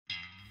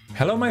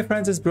Hello my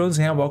friends, it's Bruce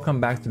here and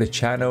welcome back to the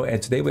channel,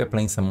 and today we're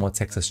playing some more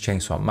Texas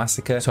Chainsaw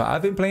Massacre. So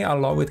I've been playing a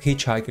lot with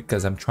Hitchhiker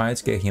because I'm trying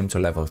to get him to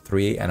level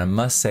 3, and I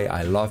must say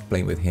I love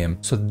playing with him.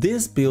 So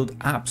this build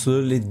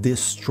absolutely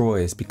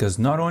destroys, because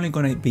not only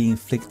going to be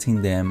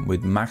inflicting them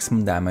with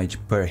maximum damage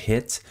per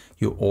hit,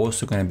 you're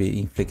also going to be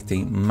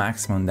inflicting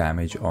maximum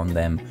damage on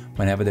them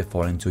whenever they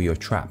fall into your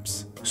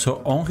traps.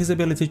 So on his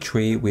ability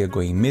tree, we are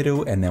going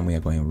middle and then we are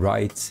going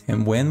right.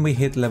 And when we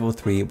hit level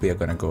 3, we are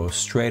going to go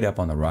straight up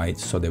on the right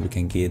so that we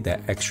can get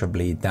that extra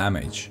bleed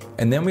damage.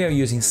 And then we are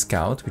using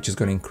Scout, which is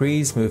going to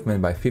increase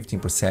movement by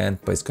 15%,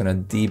 but it's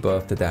going to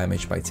debuff the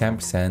damage by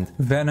 10%.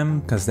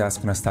 Venom, because that's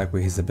going to stack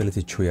with his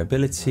ability tree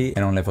ability.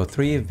 And on level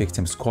 3,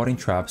 victims caught in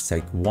traps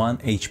take 1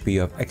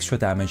 HP of extra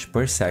damage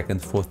per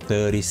second for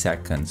 30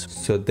 seconds.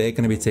 So they're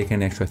going to be taking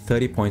an extra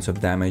 30 points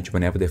of damage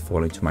whenever they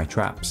fall into my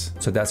traps.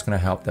 So that's going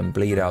to help them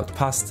bleed out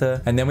faster.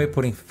 And then we're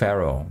putting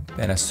Feral,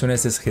 and as soon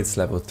as this hits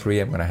level 3,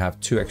 I'm gonna have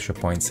 2 extra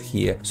points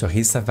here, so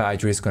his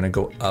savagery is gonna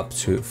go up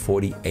to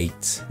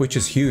 48, which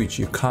is huge.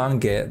 You can't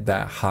get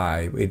that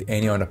high with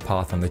any other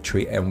path on the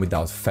tree and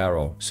without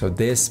Feral, so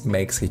this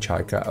makes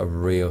Hitchhiker a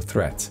real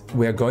threat.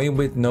 We are going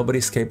with Nobody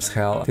Escapes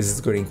Hell. This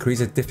is going to increase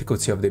the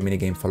difficulty of the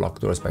minigame for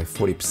locked doors by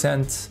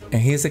 40%. And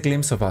here's a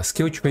glimpse of our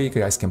skill tree. You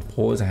guys can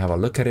pause and have a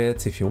look at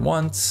it if you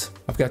want.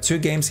 I've got 2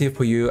 games here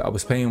for you. I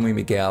was playing with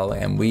Miguel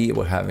and we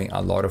were having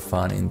a lot of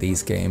fun in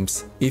these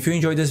games. If you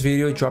enjoyed this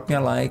video, drop me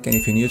a like, and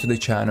if you're new to the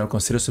channel,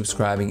 consider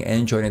subscribing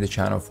and joining the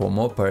channel for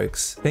more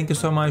perks. Thank you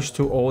so much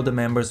to all the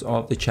members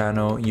of the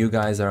channel. You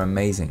guys are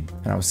amazing,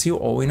 and I'll see you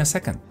all in a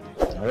second.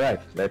 All right,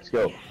 let's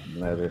go.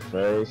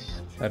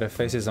 Leatherface.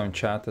 Leatherface is on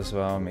chat as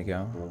well,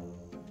 Miguel.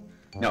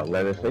 No,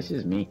 Leatherface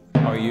is me.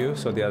 Oh, you?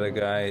 So the other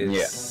guy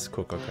is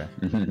Cook, okay.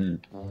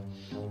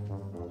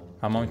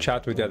 I'm on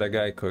chat with the other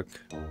guy, Cook.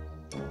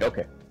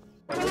 Okay.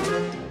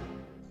 Okay,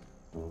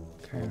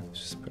 let's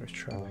just put a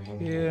trap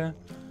here.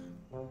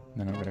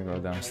 Then I'm gonna go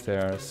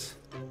downstairs.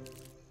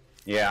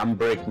 Yeah, I'm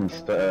breaking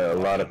a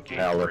lot of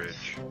pallets.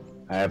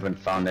 I haven't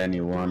found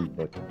anyone,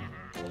 but...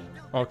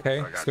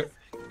 Okay, so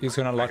he's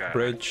gonna lock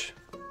bridge.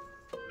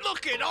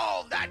 Look at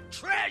all that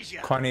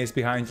treasure! Connie is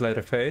behind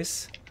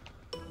Leatherface.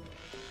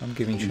 I'm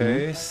giving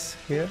chase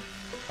here.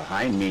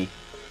 Behind me.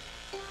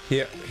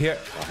 Here.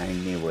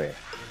 Behind me where?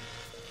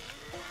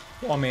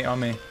 On me.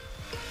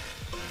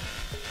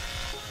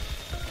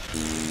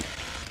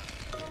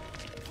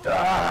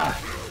 Ah!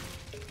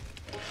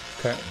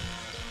 Okay.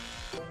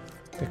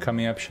 They're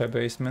coming up shed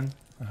basement.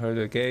 I heard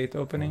the gate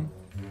opening.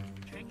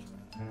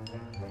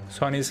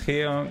 Sonny's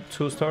here on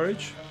 2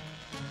 storage.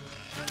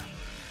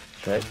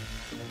 Okay.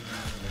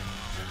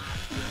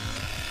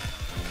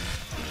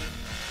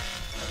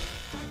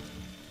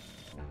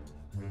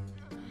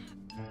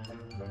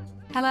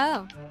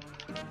 Hello.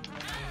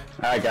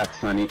 I got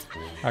Sunny.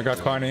 I got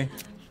Connie.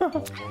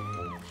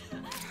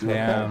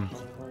 Damn.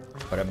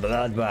 What a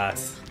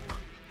bloodbath.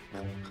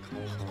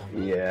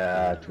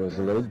 Yeah, it was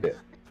a little bit.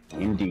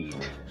 Indeed.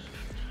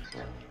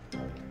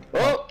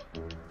 Oh!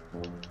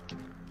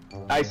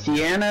 I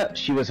see Anna.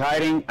 She was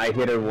hiding. I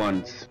hit her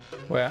once.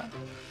 Where?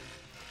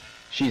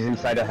 She's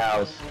inside the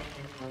house.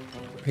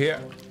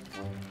 Here.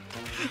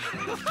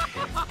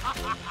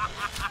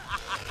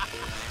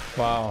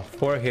 Wow,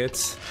 4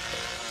 hits.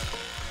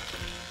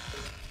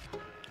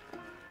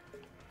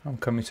 I'm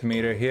coming to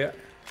meet her here.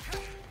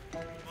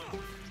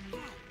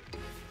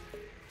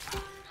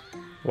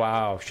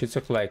 Wow, she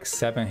took like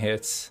 7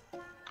 hits.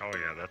 Oh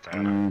yeah, that's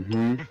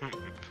Anna.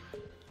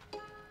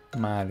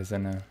 Mad,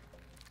 isn't it?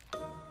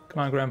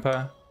 Come on,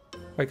 Grandpa.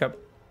 Wake up.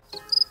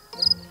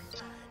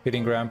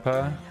 Feeding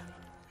Grandpa.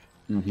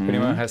 If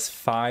anyone has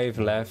 5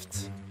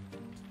 left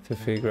to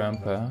feed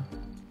Grandpa.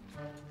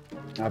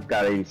 I've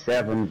got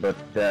 87, but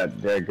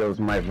there goes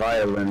my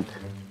violent.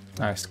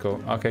 Nice,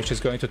 cool. Okay, she's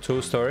going to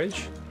 2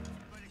 storage.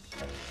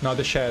 No,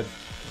 the shed.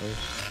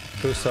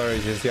 2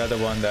 storage is the other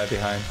one there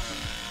behind.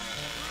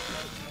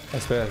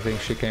 That's where I think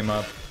she came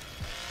up.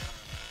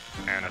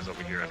 Anna's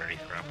over here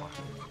underneath Grandpa.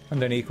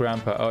 Underneath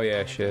Grandpa. Oh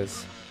yeah, she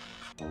is.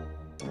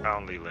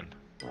 Found Leland.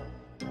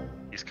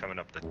 He's coming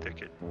up the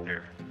thicket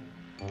there.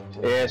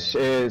 Yes,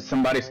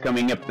 somebody's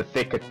coming up the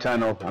thicket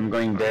tunnel. I'm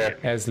going there.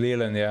 As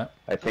Leland, yeah.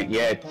 I think,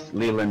 yeah, it's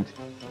Leland.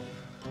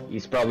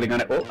 He's probably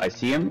gonna... Oh, I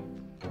see him.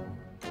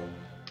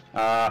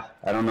 I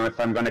don't know if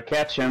I'm gonna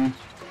catch him.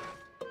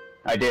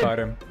 I did. Got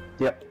him.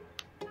 Yep.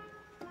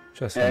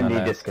 Just And he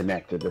left.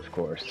 disconnected, of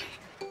course.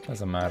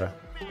 Doesn't matter.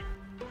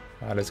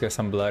 Alright, let's get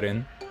some blood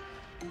in.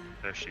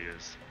 There she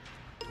is.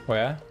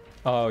 Where?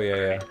 Oh yeah,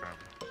 yeah.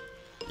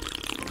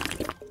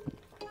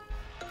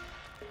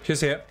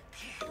 She's here.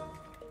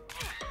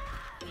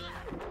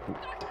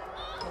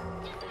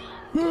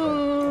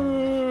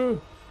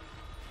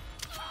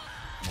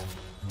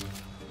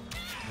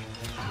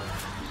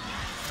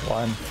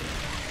 One.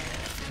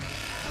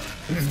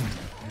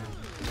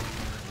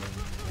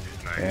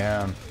 Nice.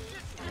 Damn.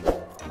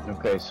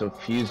 Okay, so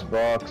fuse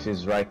box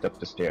is right up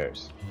the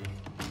stairs.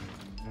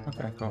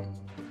 Okay, cool.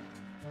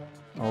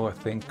 Oh, I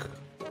think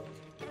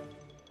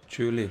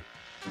Julie.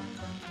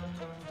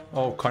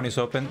 Oh, Connie's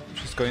open.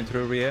 She's going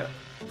through rear.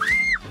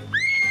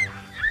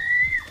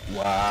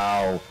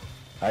 Wow.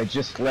 I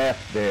just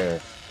left there.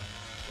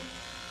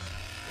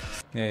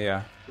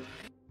 Yeah.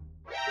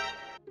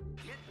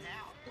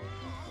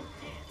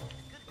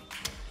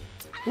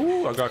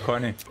 Ooh, I got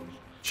Connie.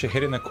 She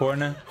hit in the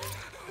corner.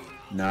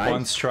 Nice.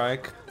 One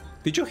strike.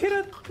 Did you hit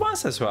it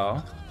once as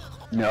well?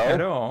 No.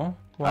 At all?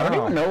 Wow. I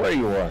don't even know where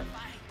you are.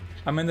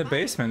 I'm in the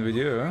basement with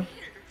you.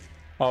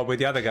 Oh, with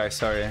the other guy,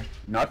 sorry.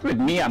 Not with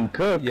me, I'm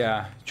cooked.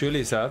 Yeah,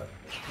 Julie's up.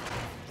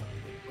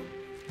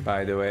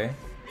 By the way.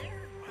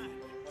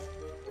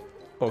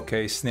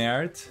 Okay,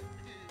 snared.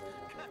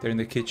 They're in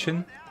the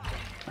kitchen.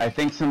 I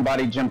think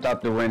somebody jumped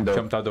out the window.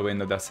 Jumped out the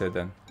window, that's it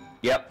then.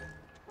 Yep.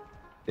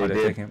 They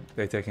did.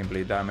 They're taking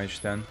bleed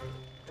damage then.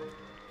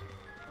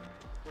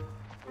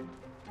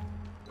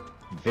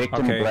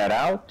 Victim Okay. bled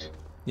out.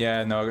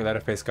 Yeah, no,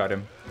 Leatherface got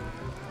him.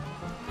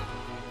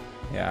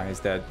 Yeah, he's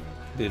dead.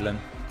 Dylan.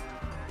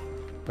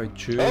 But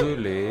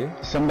Julie...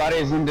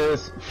 Somebody's in the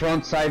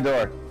front side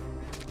door.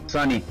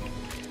 Sonny.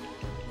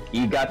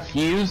 He got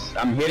fused.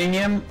 I'm hitting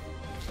him.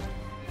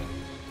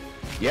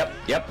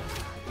 Yep.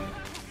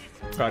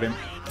 Got him.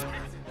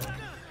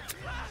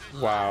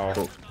 Wow.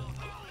 Cool.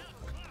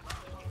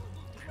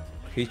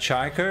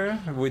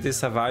 Hitchhiker with his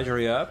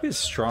savagery up is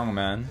strong,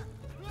 man.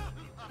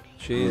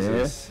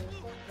 Jesus.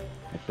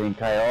 I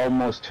think I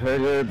almost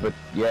hurt her, but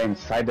yeah,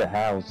 inside the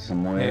house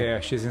somewhere. Yeah,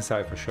 she's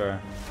inside for sure.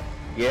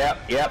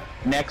 Yep.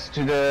 Next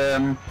to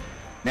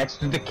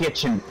the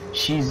kitchen.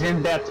 She's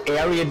in that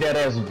area that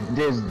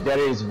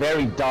is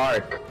very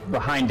dark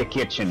behind the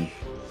kitchen.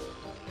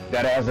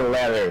 That has a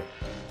ladder.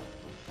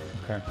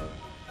 Okay.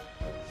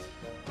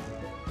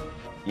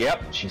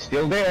 Yep, she's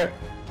still there.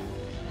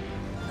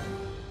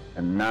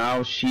 And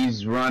now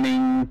she's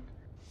running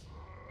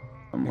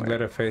somewhere.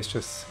 Leatherface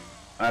just...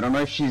 I don't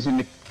know if she's in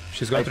the...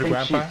 She's going to the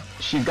grandpa?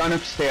 She's gone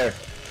upstairs.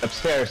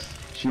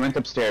 She went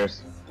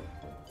upstairs.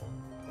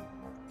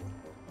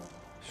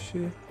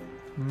 She...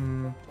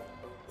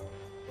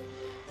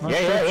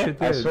 Yeah.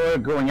 I saw her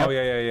going up. Oh,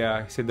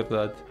 yeah. I see the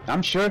blood.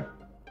 I'm sure.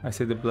 I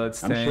see the blood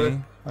stain. I'm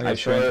sure. Oh, yeah, I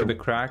she saw went her through the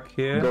crack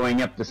here.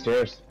 going up the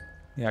stairs.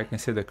 Yeah, I can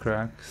see the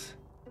cracks.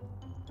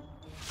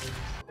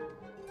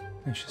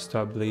 And she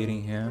stopped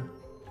bleeding here.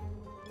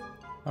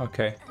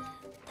 Okay.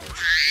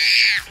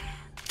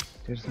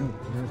 There's no...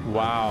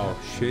 Wow,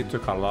 she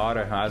took a lot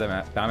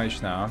of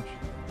damage now.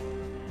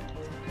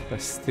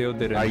 But still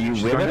didn't. Are you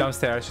She's with going her?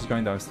 downstairs. She's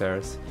going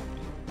downstairs.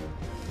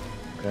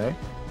 Okay.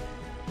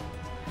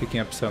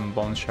 Picking up some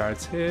bone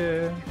shards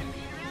here.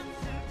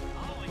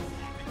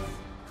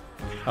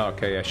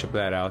 Okay, yeah, she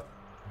bled out.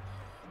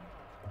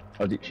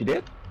 Oh, she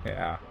did?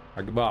 Yeah.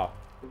 Well,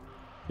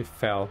 it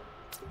fell.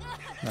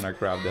 And I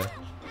grabbed it.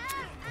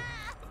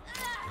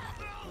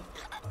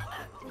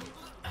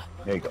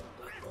 There you go.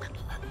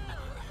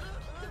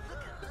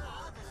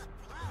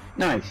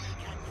 Nice.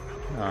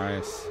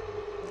 Nice.